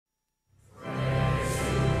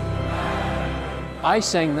I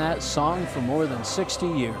sang that song for more than 60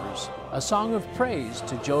 years, a song of praise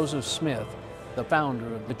to Joseph Smith, the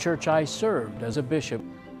founder of the church I served as a bishop.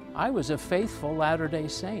 I was a faithful Latter-day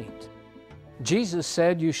Saint. Jesus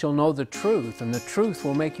said, "You shall know the truth, and the truth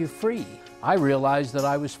will make you free." I realized that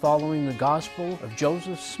I was following the gospel of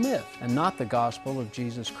Joseph Smith and not the gospel of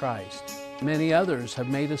Jesus Christ. Many others have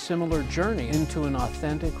made a similar journey into an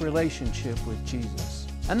authentic relationship with Jesus.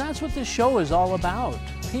 And that's what this show is all about,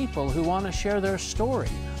 people who want to share their story.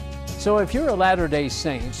 So if you're a Latter-day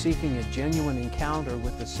Saint seeking a genuine encounter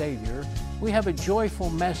with the Savior, we have a joyful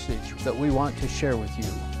message that we want to share with you.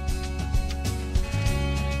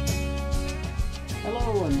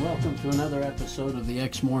 Hello and welcome to another episode of the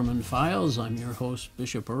Ex-Mormon Files. I'm your host,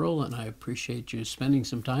 Bishop Earl, and I appreciate you spending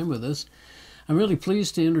some time with us. I'm really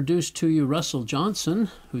pleased to introduce to you Russell Johnson,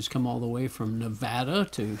 who's come all the way from Nevada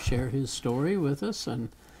to share his story with us. And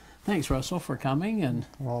thanks, Russell, for coming. And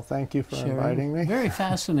well, thank you for inviting me. Very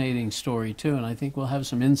fascinating story, too, and I think we'll have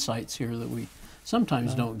some insights here that we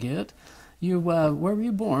sometimes don't get. You, where were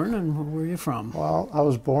you born and where were you from? Well, I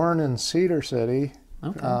was born in Cedar City.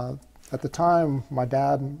 Okay. At the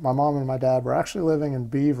my mom and my dad were actually living in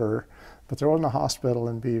Beaver, but there wasn't a hospital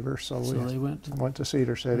in Beaver, so we went to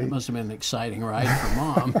Cedar City. It must have been an exciting ride for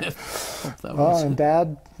Mom. And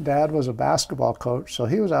Dad was a basketball coach, so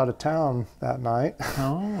he was out of town that night.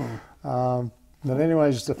 Oh. But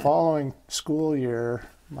anyways, the following school year,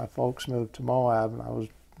 my folks moved to Moab, and I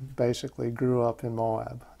basically grew up in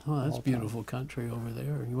Moab. Oh, that's beautiful country over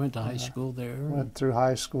there. You went to high school there? Went through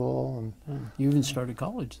high school. And you even started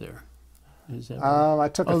college there? Is that I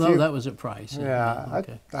took a few. No, that was at Price. Yeah,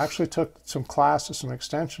 okay. I actually took some classes, some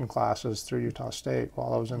extension classes through Utah State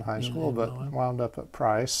while I was in high school, but wound up at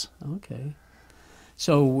Price. Okay.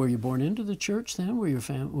 So were you born into the church then? Were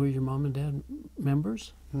your mom and dad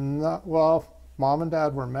members? Well, Mom and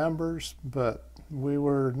Dad were members, but we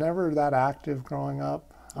were never that active growing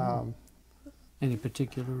up. Oh. Any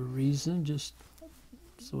particular reason? Just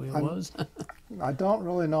the way it was? I don't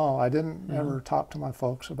really know. I didn't ever talk to my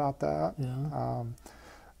folks about that. Yeah.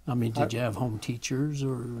 I mean, did you have home teachers,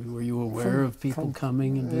 or were you aware of people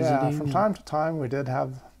coming and visiting? Yeah, from time to time we did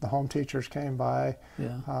have the home teachers came by.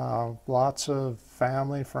 Yeah. Lots of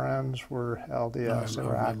family friends were LDS, they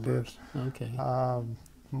were active. Okay.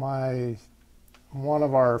 One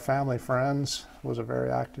of our family friends was a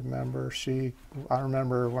very active member. I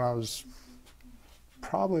remember when I was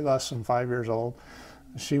probably less than 5 years old,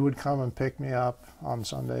 she would come and pick me up on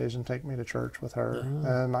Sundays and take me to church with her.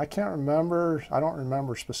 And I don't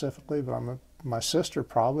remember specifically, but my sister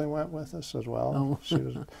probably went with us as well. Oh. She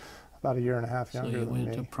was about a year and a half younger than me. So you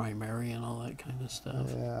went to primary and all that kind of stuff.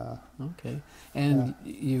 Yeah. Okay. And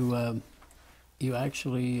you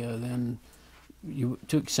actually then, you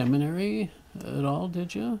took seminary at all,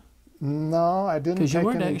 did you? No, I didn't. Because you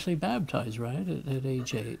weren't actually baptized, right, at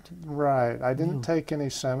age 8? Right. I didn't take any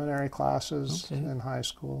seminary classes in high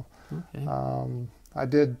school. Okay. I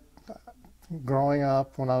did, growing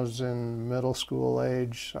up when I was in middle school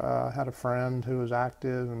age, I had a friend who was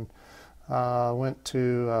active and went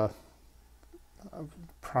to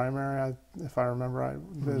primary, if I remember right.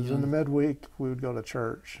 In the midweek, we would go to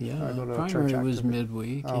church. Yeah, I'd go to primary church was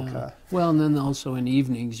midweek. Okay. Yeah. Well, and then also in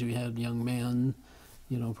evenings you had young men,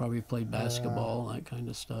 probably played basketball, that kind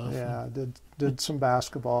of stuff. Yeah, I did some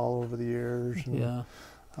basketball over the years. And, yeah.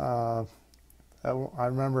 I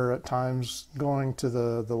remember at times going to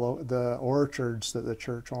the orchards that the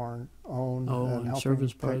church owned and helping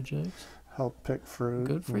service projects. Help pick fruit.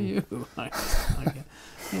 Good for you. I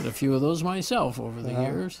had a few of those myself over the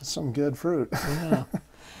years. Some good fruit. Yeah.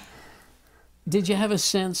 Did you have a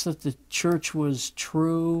sense that the church was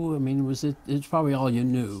true? I mean, it's probably all you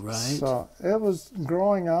knew, right? So it was,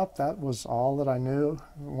 growing up, that was all that I knew.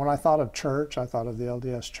 When I thought of church, I thought of the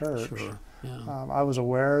LDS Church. Sure, yeah. I was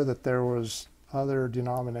aware that there was other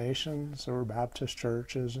denominations. There were Baptist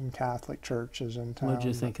churches and Catholic churches in town. What did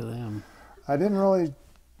you think of them? I didn't really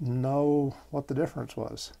know what the difference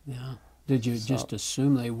was. Yeah. Did you just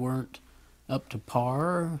assume they weren't up to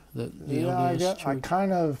par? That the LDS Church? I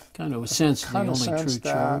kind of sensed the only true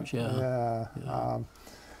that. church. Yeah.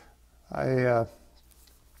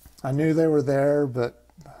 I knew they were there, but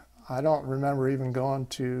I don't remember even going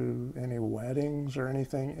to any weddings or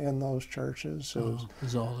anything in those churches. It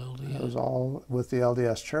was all LDS. It was all with the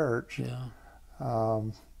LDS Church. Yeah.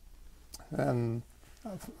 And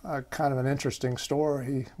kind of an interesting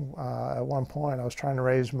story. At one point, I was trying to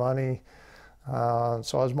raise money, so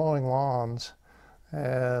I was mowing lawns,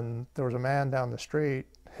 and there was a man down the street.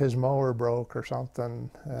 His mower broke or something,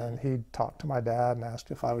 and he talked to my dad and asked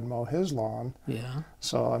if I would mow his lawn. Yeah.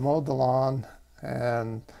 So I mowed the lawn,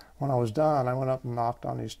 and when I was done, I went up and knocked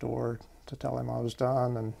on his door to tell him I was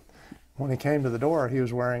done. And when he came to the door, he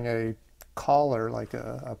was wearing a collar like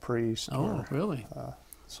a priest. Oh, really?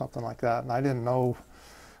 Something like that. And I didn't know.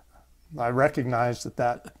 I recognized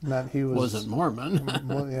that meant he wasn't Mormon.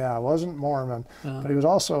 Well, yeah, I wasn't Mormon, but he was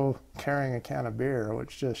also carrying a can of beer,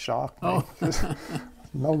 which just shocked me. Oh.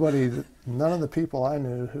 None of the people I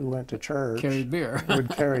knew who went to church carried beer. would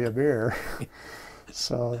carry a beer.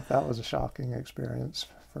 So that was a shocking experience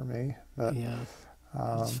for me. But, yeah,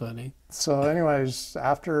 that's funny. So anyways,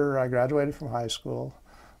 after I graduated from high school,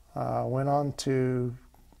 went on to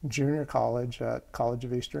junior college at College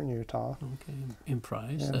of Eastern Utah. Okay, in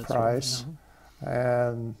Price. In Price.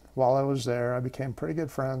 And while I was there, I became pretty good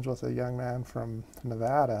friends with a young man from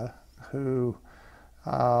Nevada who,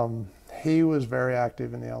 he was very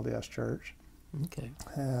active in the LDS Church. Okay.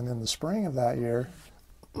 And in the spring of that year,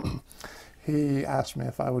 he asked me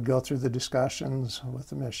if I would go through the discussions with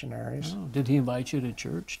the missionaries. Oh, did he invite you to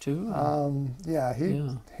church too?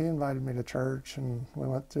 He invited me to church, and we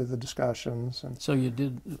went through the discussions. And so you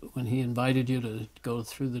did, when he invited you to go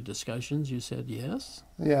through the discussions, you said yes?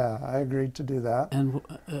 Yeah, I agreed to do that. And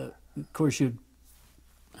of course, at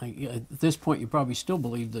this point, you probably still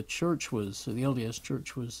believed the church was, the LDS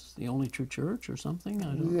Church was the only true church or something?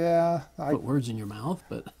 I don't put words in your mouth,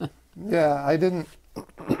 but... Yeah, I didn't,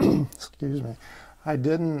 excuse me, I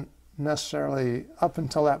didn't necessarily, up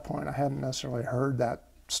until that point, I hadn't necessarily heard that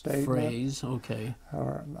statement. Phrase, okay.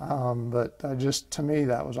 But to me,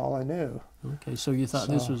 that was all I knew. Okay, so you thought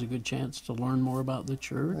this was a good chance to learn more about the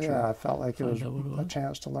church? Yeah, I felt like it was a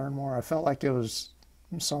chance to learn more. I felt like it was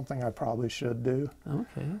something I probably should do.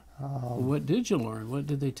 Okay. What did you learn? What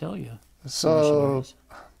did they tell you? So,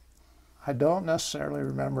 I don't necessarily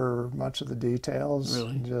remember much of the details.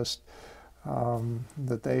 Really? Just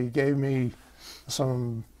that they gave me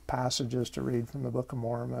some passages to read from the Book of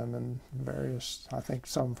Mormon and various, I think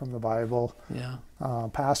some from the Bible. Yeah.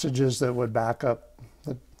 Passages that would back up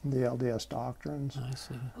the LDS doctrines. I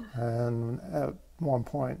see. And at one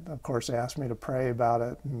point, of course, they asked me to pray about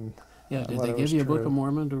it. And yeah, did they give you a Book of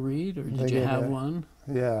Mormon to read, or did you have one?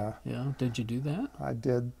 Yeah. Yeah. Did you do that? I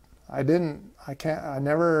did. I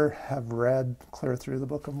never have read clear through the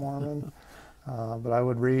Book of Mormon, but I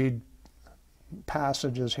would read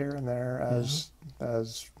passages here and there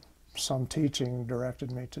as some teaching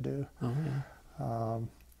directed me to do. Oh, yeah.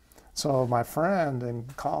 So my friend in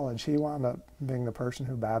college, he wound up being the person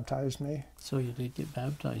who baptized me. So you did get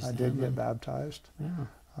baptized. I did get baptized. Yeah.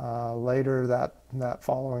 Later that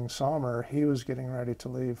following summer, he was getting ready to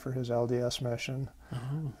leave for his LDS mission.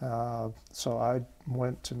 Oh. So I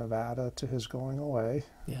went to Nevada to his going away.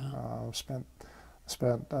 Yeah. Spent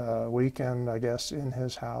a weekend, I guess, in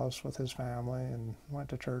his house with his family, and went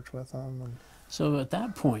to church with him. And so at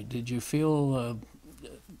that point, did you feel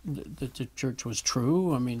that the church was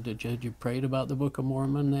true? I mean, had you prayed about the Book of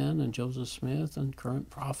Mormon then, and Joseph Smith, and current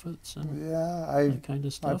prophets, and that kind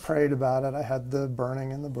of stuff? I prayed about it. I had the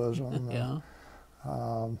burning in the bosom. Yeah.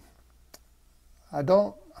 I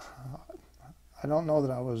don't know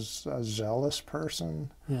that I was a zealous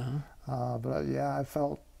person. Yeah. But I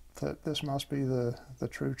felt that this must be the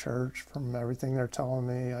true church from everything they're telling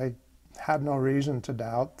me. I had no reason to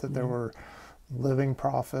doubt that there were living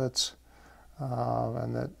prophets,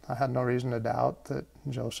 and that I had no reason to doubt that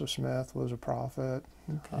Joseph Smith was a prophet.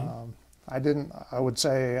 Okay. I would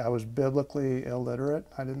say I was biblically illiterate.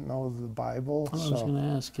 I didn't know the Bible. I was going to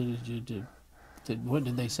ask, what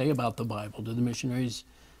did they say about the Bible? Did the missionaries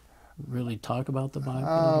really talk about the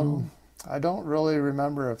Bible? I don't really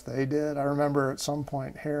remember if they did. I remember at some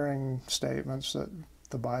point hearing statements that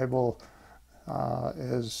the Bible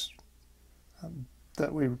is,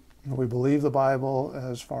 that we believe the Bible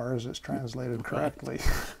as far as it's translated correctly.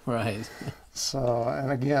 Right. So,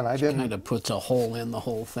 and again, I didn't... kind of puts a hole in the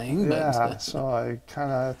whole thing. Yeah, so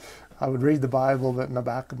I would read the Bible, but in the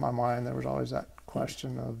back of my mind there was always that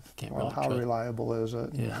question of, how reliable is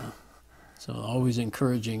it? Yeah. So always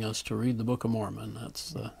encouraging us to read the Book of Mormon.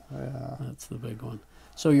 That's the big one.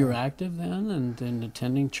 So you're active then and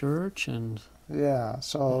attending church and... Yeah,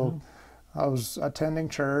 so I was attending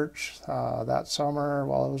church that summer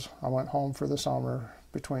while I went home for the summer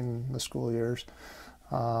between the school years.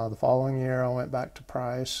 The following year I went back to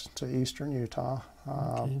Price, to Eastern Utah.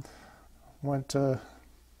 Went to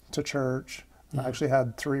church. I actually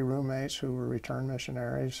had 3 roommates who were returned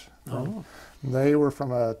missionaries. They were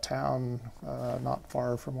from a town not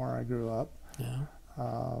far from where I grew up. Yeah.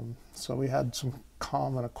 So we had some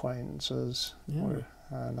common acquaintances,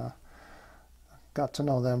 and got to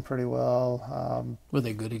know them pretty well. Were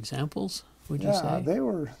they good examples, would you say? Yeah, they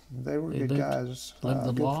were good guys. Lived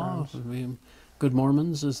the good law. friends. I mean, Good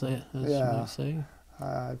Mormons, as you Yeah. might say.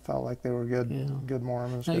 I felt like they were good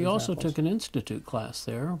Mormons. Now, good you also examples. took an institute class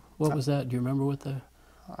there. What was that? Do you remember what it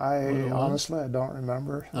was? Honestly, I don't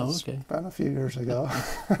remember. Oh, It's okay. been a few years ago.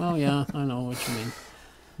 Well, yeah, I know what you mean.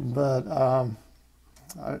 But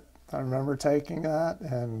I remember taking that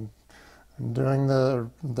and doing the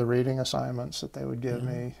reading assignments that they would give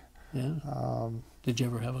me. Yeah. Did you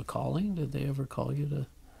ever have a calling? Did they ever call you to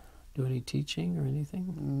do any teaching or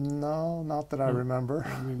anything? No, not that I remember.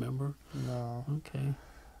 I remember. No. Okay.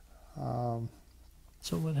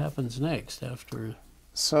 So what happens next after?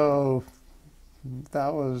 So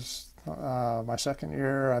that was my second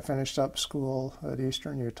year. I finished up school at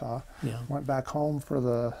Eastern Utah. Yeah. Went back home for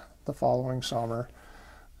the following summer.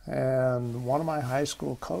 And one of my high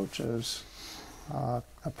school coaches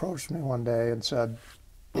approached me one day and said,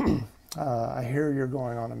 I hear you're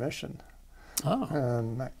going on a mission. Oh.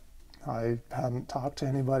 And I hadn't talked to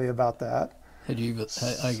anybody about that. Had you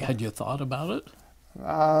thought about it?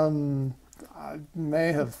 I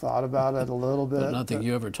may have thought about it a little bit. But nothing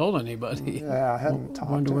you ever told anybody. Yeah, I hadn't talked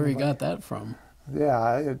to Wonder where anybody. you got that from.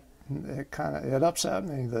 Yeah, it upset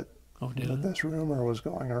me that, Did this rumor was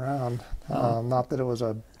going around. Oh. Not that it was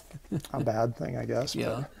a bad thing, I guess.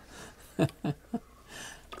 Yeah. But,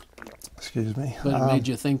 excuse me. But it made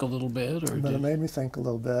you think a little bit, or But it made me think a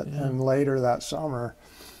little bit. Yeah. And later that summer,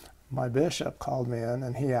 my bishop called me in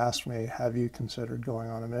and he asked me, have you considered going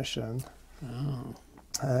on a mission? Oh.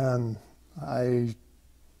 And I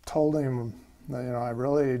told him that, I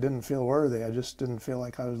really didn't feel worthy. I just didn't feel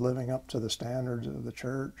like I was living up to the standards of the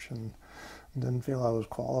church and didn't feel I was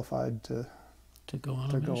qualified to go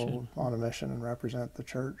on a mission and represent the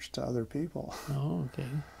church to other people. Oh, okay.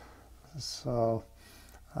 So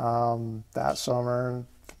that summer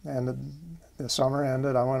ended. The summer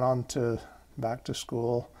ended. I went on back to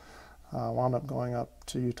school. Wound up going up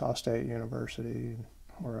to Utah State University,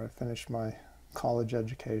 where I finished my college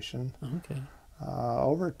education. Okay.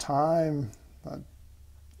 Over time, I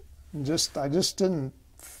just didn't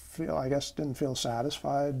feel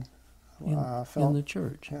satisfied. In the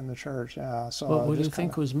church. In the church, yeah. So what do you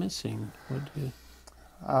think was missing?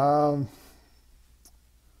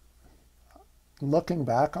 Looking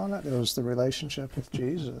back on it, it was the relationship with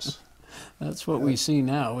Jesus. That's what we see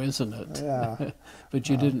now, isn't it? Yeah. But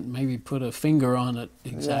you didn't maybe put a finger on it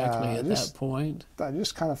exactly at that point? I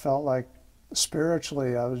just kind of felt like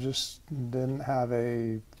spiritually I didn't have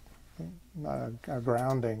a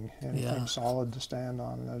grounding, anything solid to stand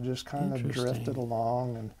on. And I just kind of drifted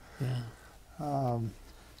along. And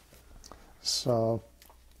so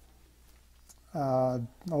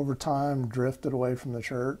over time drifted away from the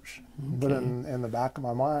church. Okay. But in the back of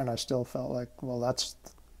my mind, I still felt like, well, that's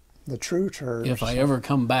the true church. If I ever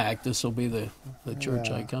come back, this will be the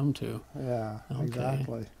church I come to. Yeah, okay.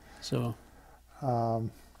 Exactly.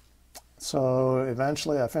 So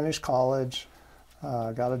eventually I finished college,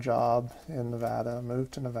 got a job in Nevada,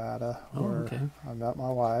 moved to Nevada, where I met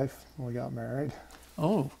my wife and we got married.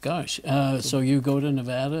 Oh, gosh. So you go to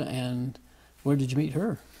Nevada, and where did you meet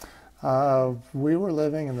her? We were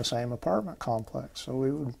living in the same apartment complex, so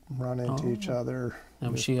we would run into each other.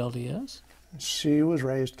 Now, was she LDS? She was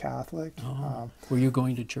raised Catholic. Were you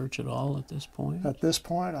going to church at all at this point? At this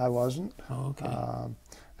point, I wasn't. Oh, okay.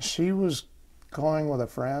 She was going with a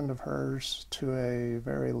friend of hers to a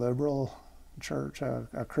very liberal church,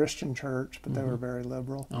 a Christian church, but they were very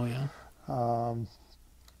liberal. Oh, yeah.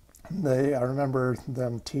 I remember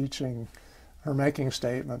them teaching or making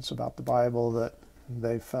statements about the Bible that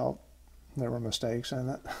they felt there were mistakes in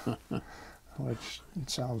it, which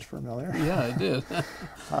sounds familiar. Yeah, it did.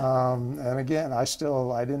 And again, I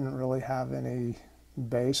didn't really have any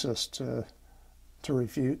basis to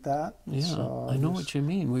refute that. Yeah, so I know what you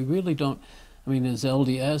mean. We really don't. I mean, as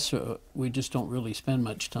LDS, we just don't really spend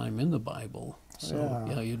much time in the Bible. So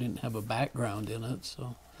you didn't have a background in it.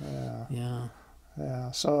 So yeah.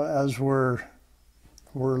 So as we're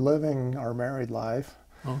living our married life,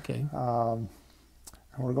 okay,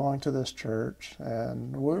 we're going to this church,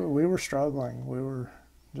 and we were struggling. We were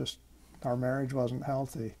our marriage wasn't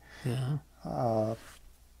healthy. Yeah.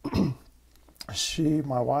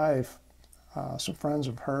 My wife, some friends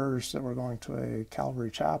of hers that were going to a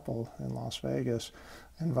Calvary Chapel in Las Vegas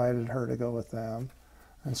invited her to go with them.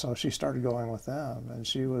 And so she started going with them, and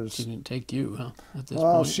she didn't take you, huh, at this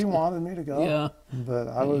point? Well, she wanted me to go, yeah, but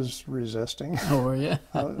I was resisting. Oh, were you?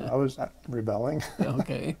 I was rebelling.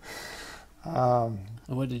 Okay.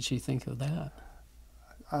 What did she think of that?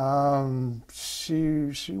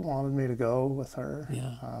 She wanted me to go with her.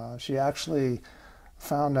 Yeah. She actually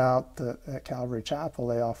found out that at Calvary Chapel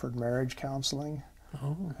they offered marriage counseling.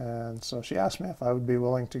 Oh. And so she asked me if I would be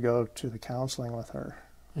willing to go to the counseling with her.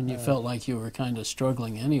 And you felt like you were kind of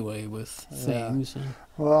struggling anyway with things. Yeah.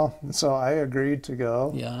 Well, so I agreed to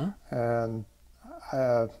go. Yeah. And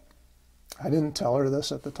I didn't tell her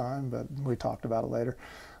this at the time, but we talked about it later.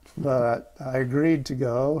 But I agreed to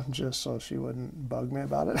go just so she wouldn't bug me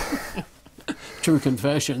about it. True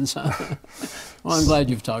confessions. Well, I'm glad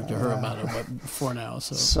you've talked to her about it, but for now.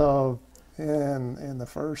 So in the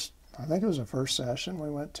first, I think it was the first session we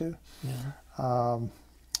went to,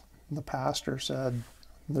 the pastor said,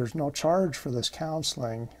 there's no charge for this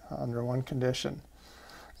counseling under one condition.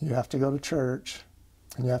 You have to go to church,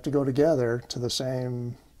 and you have to go together to the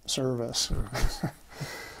same service.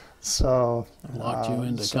 So locked you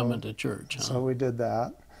into coming to church. Huh? So we did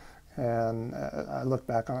that, and I look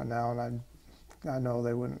back on it now, and I know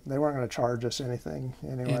they weren't going to charge us anything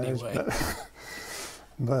anyways.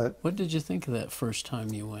 But what did you think of that first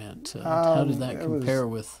time you went? How did that compare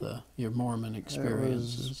with your Mormon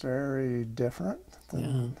experiences? It was very different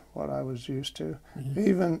than what I was used to. Yeah.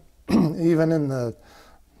 Even in the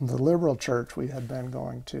liberal church we had been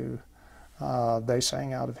going to, they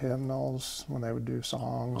sang out of hymnals when they would do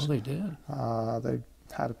songs. Oh, they did? They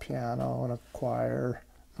had a piano and a choir,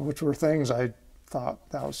 which were things I thought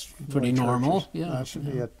that was pretty normal. Yeah, that should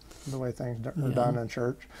be the way things are done in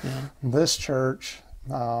church. Yeah. This church,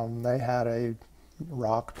 they had a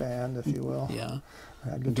rock band, if you will. Yeah,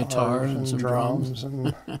 they had guitar and some drums.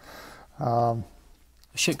 And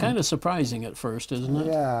kind of surprising at first, isn't it?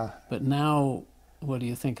 Yeah. But now, what do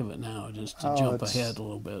you think of it now? Just to jump ahead a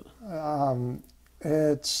little bit.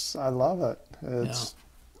 I love it.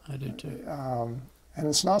 I do too. And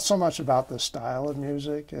it's not so much about the style of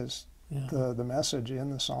music as the message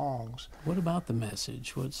in the songs. What about the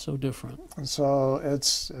message? What's so different? And so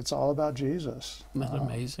it's all about Jesus. Isn't that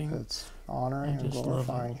amazing? It's honoring and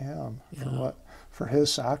glorifying Him for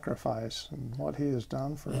His sacrifice and what He has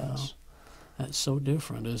done for us. That's so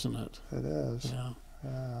different, isn't it? It is.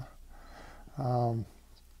 Yeah.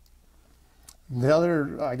 The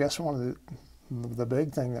other, I guess, one of the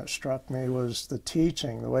big thing that struck me was the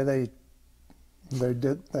teaching, the way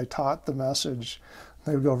they taught the message.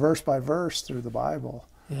 They would go verse by verse through the Bible.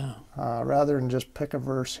 Yeah. Rather than just pick a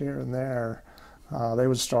verse here and there, they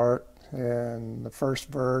would start in the first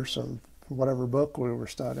verse of whatever book we were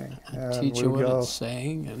studying, and teach you what it's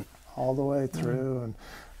saying, and all the way through,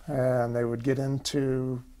 and they would get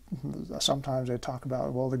into. Sometimes they talk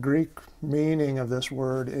about, well, the Greek meaning of this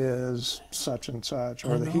word is such and such,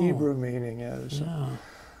 or the Hebrew meaning is. Yeah.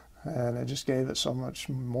 And it just gave it so much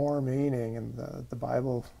more meaning, and the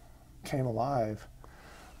Bible came alive.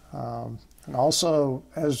 And also,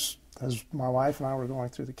 as my wife and I were going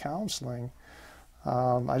through the counseling,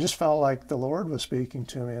 I just felt like the Lord was speaking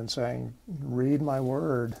to me and saying, read my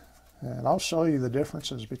word, and I'll show you the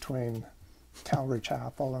differences between Calvary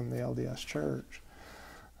Chapel and the LDS Church.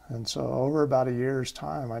 And so over about a year's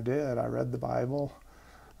time, I read the Bible,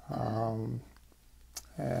 and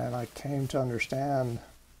I came to understand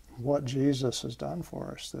what Jesus has done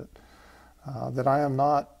for us, that I am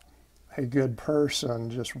not a good person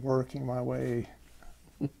just working my way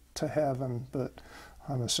to heaven, but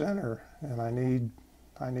I'm a sinner, and I need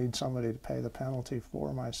somebody to pay the penalty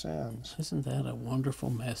for my sins. Isn't that a wonderful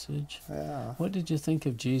message? Yeah. What did you think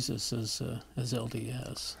of Jesus as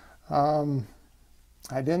LDS?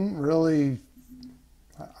 I didn't really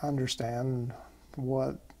understand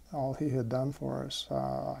what all He had done for us.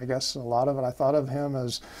 I guess a lot of it, I thought of Him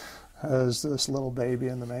as this little baby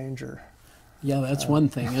in the manger. Yeah, that's one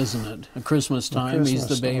thing, isn't it? At Christmas time, He's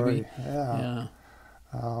the baby. Yeah.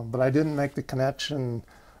 But I didn't make the connection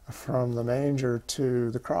from the manger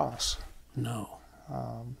to the cross. No.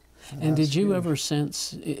 And did you ever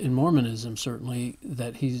sense, in Mormonism certainly,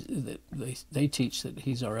 that they teach that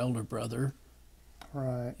He's our elder brother?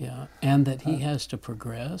 Right. Yeah, and that He has to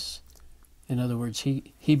progress. In other words,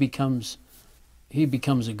 he becomes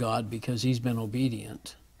a God because He's been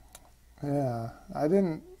obedient. Yeah, I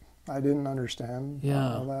didn't understand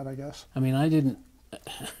all that, I guess. I mean, I didn't.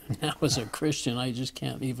 Now as a Christian, I just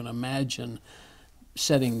can't even imagine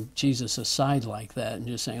setting Jesus aside like that and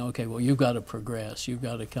just saying, okay, well, you've got to progress. You've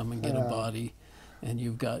got to come and get a body, and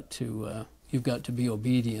you've got to be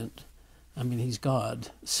obedient. I mean, He's God,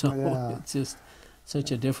 so it's just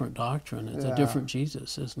such a different doctrine. It's a different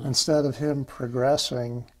Jesus, isn't it? Instead of Him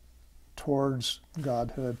progressing towards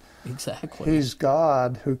godhood, exactly, He's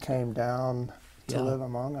God who came down to live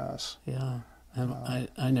among us. Yeah, and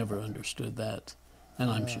I never understood that, and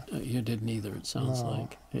I'm sure you didn't either. It sounds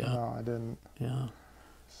like. Yeah. No, I didn't. Yeah.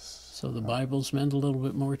 So the Bible's meant a little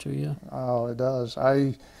bit more to you? Oh, it does.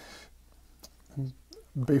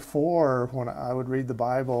 before, when I would read the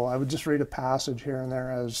Bible, I would just read a passage here and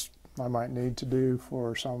there as I might need to do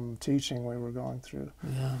for some teaching we were going through.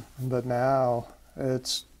 Yeah. But now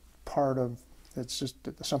it's it's just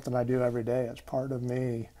something I do every day. It's part of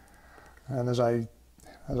me. And as I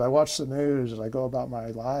watch the news, as I go about my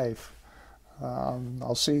life,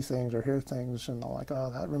 I'll see things or hear things, and I'm like,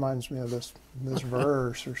 oh, that reminds me of this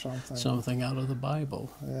verse or something. Something out of the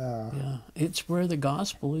Bible. Yeah. Yeah. It's where the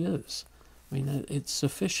gospel is. I mean, it's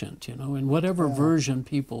sufficient, you know, in whatever version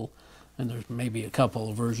people, and there's maybe a couple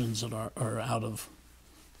of versions that are out of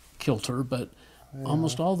kilter, but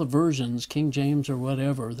almost all the versions, King James or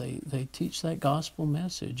whatever, they teach that gospel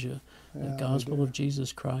message, the gospel of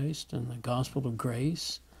Jesus Christ and the gospel of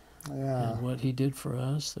grace. Yeah. And what he did for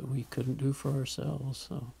us that we couldn't do for ourselves.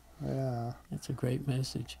 So Yeah. it's a great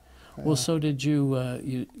message. Yeah. Well, so did you,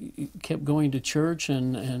 you kept going to church,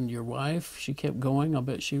 and your wife, she kept going. I'll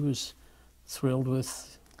bet she was thrilled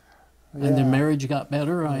with, and the marriage got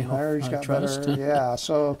better, I hope, marriage got trust. better, yeah.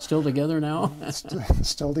 So Still together now?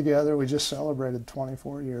 still together. We just celebrated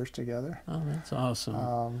 24 years together. Oh, that's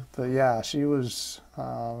awesome. But yeah, she was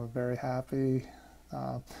very happy.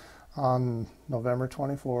 On November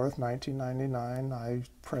 24th, 1999, I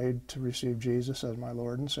prayed to receive Jesus as my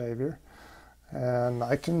Lord and Savior. And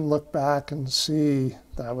I can look back and see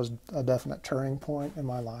that was a definite turning point in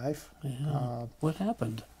my life. Yeah. What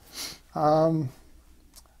happened? I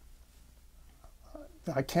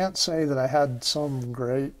can't say that I had some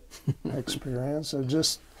great experience. It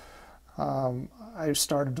just, I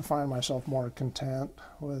started to find myself more content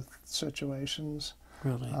with situations.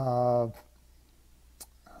 Really?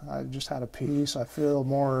 I just had a peace. I feel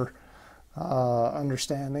more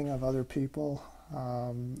understanding of other people.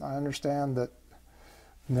 I understand that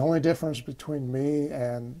the only difference between me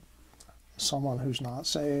and someone who's not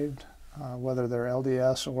saved, whether they're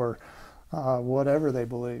LDS or whatever they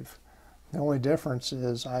believe, the only difference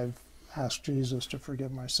is I've asked Jesus to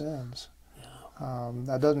forgive my sins. Yeah.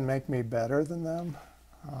 That doesn't make me better than them.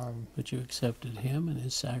 But you accepted him and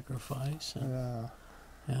his sacrifice. And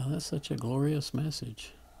yeah, that's such a glorious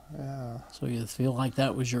message. Yeah. So you feel like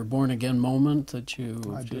that was your born again moment, that you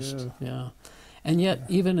I do. Yeah. And yet,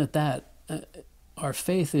 even at that, our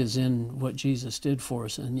faith is in what Jesus did for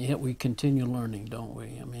us, and yet we continue learning, don't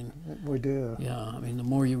we? I mean, we do. Yeah. I mean, the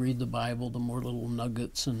more you read the Bible, the more little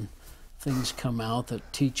nuggets and things come out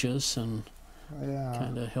that teach us and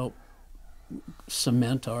kind of help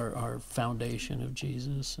cement our foundation of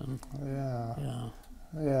Jesus. And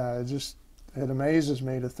it amazes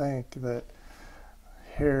me to think that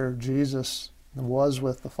here Jesus was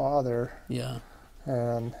with the Father,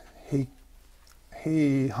 and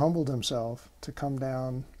he humbled himself to come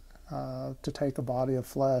down to take a body of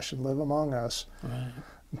flesh and live among us,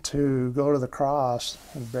 to go to the cross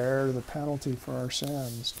and bear the penalty for our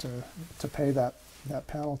sins, to pay that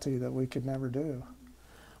penalty that we could never do.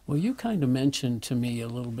 Well, you kind of mentioned to me a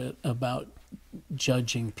little bit about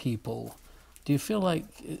judging people. Do you feel like,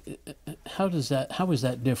 how is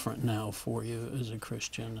that different now for you as a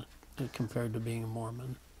Christian compared to being a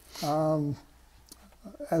Mormon?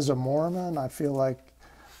 As a Mormon, I feel like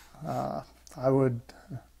I would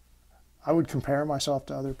compare myself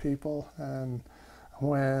to other people, and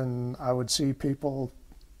when I would see people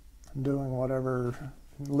doing whatever,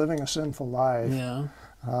 living a sinful life,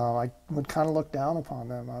 I would kind of look down upon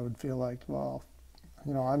them. I would feel like, well,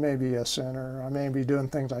 you know, I may be a sinner, I may be doing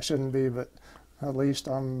things I shouldn't be, but at least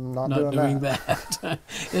I'm not doing that.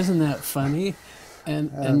 Isn't that funny?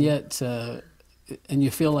 And yet, and you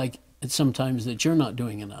feel like it's sometimes that you're not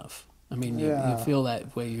doing enough. I mean, you feel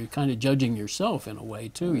that way. You're kind of judging yourself in a way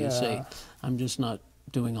too. You say, I'm just not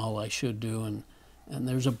doing all I should do, and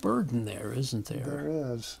there's a burden there, isn't there?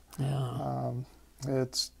 There is. Yeah.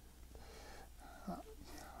 It's, I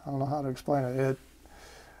don't know how to explain it.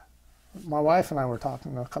 My wife and I were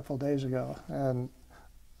talking a couple of days ago, and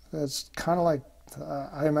it's kind of like,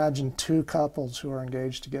 I imagine two couples who are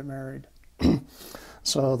engaged to get married.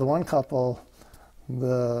 So the one couple,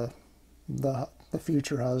 the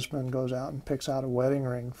future husband goes out and picks out a wedding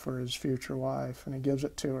ring for his future wife, and he gives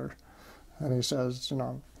it to her, and he says, you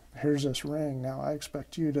know, here's this ring. Now I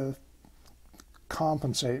expect you to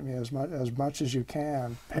compensate me as much as you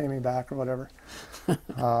can, pay me back or whatever.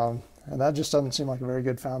 And that just doesn't seem like a very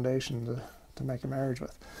good foundation to make a marriage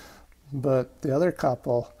with. But the other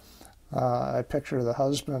couple, I picture the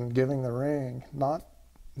husband giving the ring, not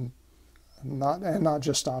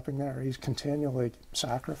just stopping there. He's continually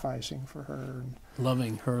sacrificing for her, and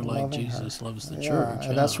loving her like Jesus loves the church.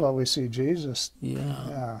 And that's what we see Jesus.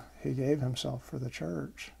 Yeah, he gave himself for the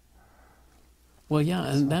church. Well,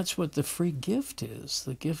 and that's what the free gift is.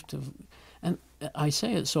 The gift of, And I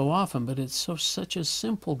say it so often, but it's such a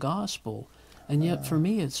simple gospel, and yet for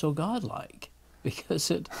me it's so godlike, because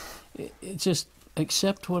it just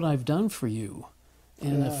accept what I've done for you,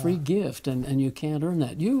 and a free gift, and you can't earn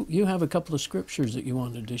that. You have a couple of scriptures that you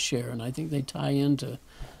wanted to share, and I think they tie into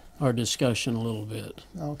our discussion a little bit.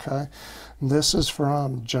 Okay. This is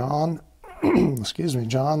from John, excuse me,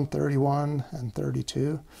 John 31 and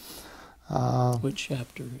 32. Which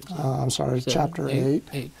chapter is it? I'm sorry, chapter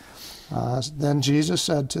 8. Then Jesus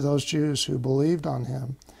said to those Jews who believed on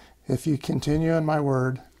him, "If you continue in my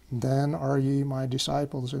word, then are ye my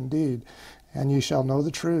disciples indeed, and ye shall know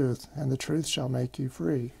the truth, and the truth shall make you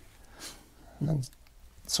free." And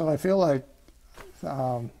so I feel like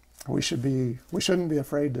we shouldn't be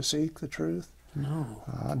afraid to seek the truth. No.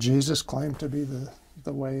 Jesus claimed to be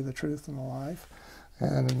the way, the truth, and the life,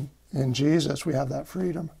 and in Jesus we have that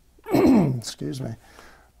freedom. Excuse me.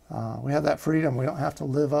 We have that freedom. We don't have to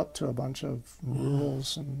live up to a bunch of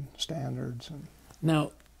rules and standards.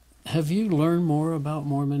 Now, have you learned more about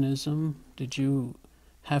Mormonism? Did you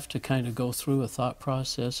have to kind of go through a thought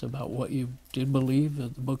process about what you did believe, the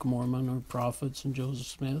Book of Mormon or prophets and Joseph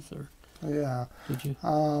Smith, or Yeah. did you?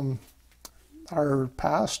 Our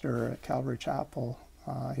pastor at Calvary Chapel,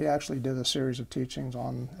 he actually did a series of teachings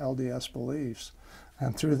on LDS beliefs,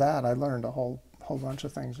 and through that I learned a whole bunch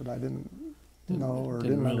of things that I didn't know or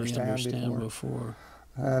didn't really understand before.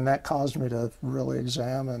 And that caused me to really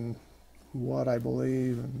examine what I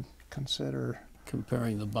believe and consider.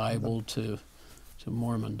 Comparing the Bible to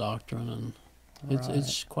Mormon doctrine, and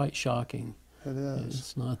it's quite shocking. It is.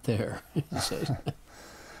 It's not there.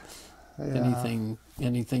 Yeah.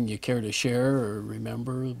 Anything you care to share or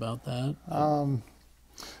remember about that?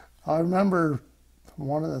 I remember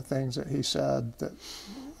one of the things that he said that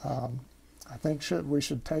I think we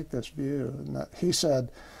should take this view, and that he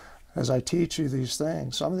said, as I teach you these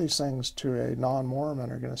things, some of these things to a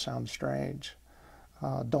non-Mormon are going to sound strange.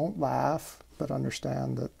 Don't laugh, but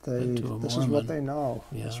understand that this is what they know.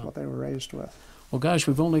 Yeah. This is what they were raised with. Well, gosh,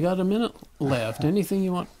 we've only got a minute left. Anything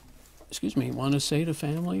you want to say to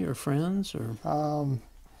family or friends? Or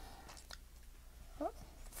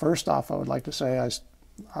first off, I would like to say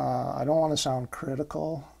I don't want to sound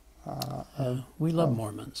critical. We love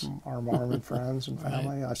Mormons. Our Mormon friends and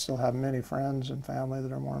family. Right. I still have many friends and family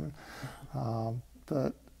that are Mormon.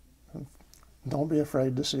 But don't be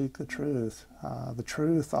afraid to seek the truth. The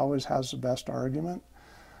truth always has the best argument.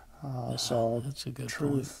 So that's a good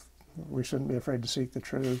truth, we shouldn't be afraid to seek the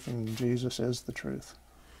truth, and Jesus is the truth.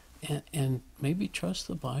 And maybe trust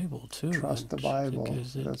the Bible, too. Trust the Bible.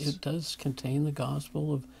 Because it does contain the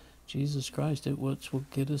gospel of Jesus Christ. It will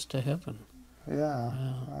get us to heaven. Yeah.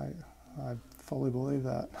 I fully believe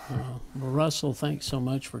that. Well, Russell, thanks so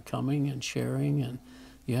much for coming and sharing. And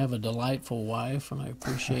you have a delightful wife, and I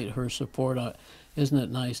appreciate her support. Isn't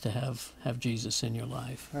it nice to have Jesus in your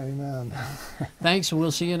life? Amen. Thanks, and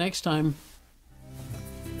we'll see you next time.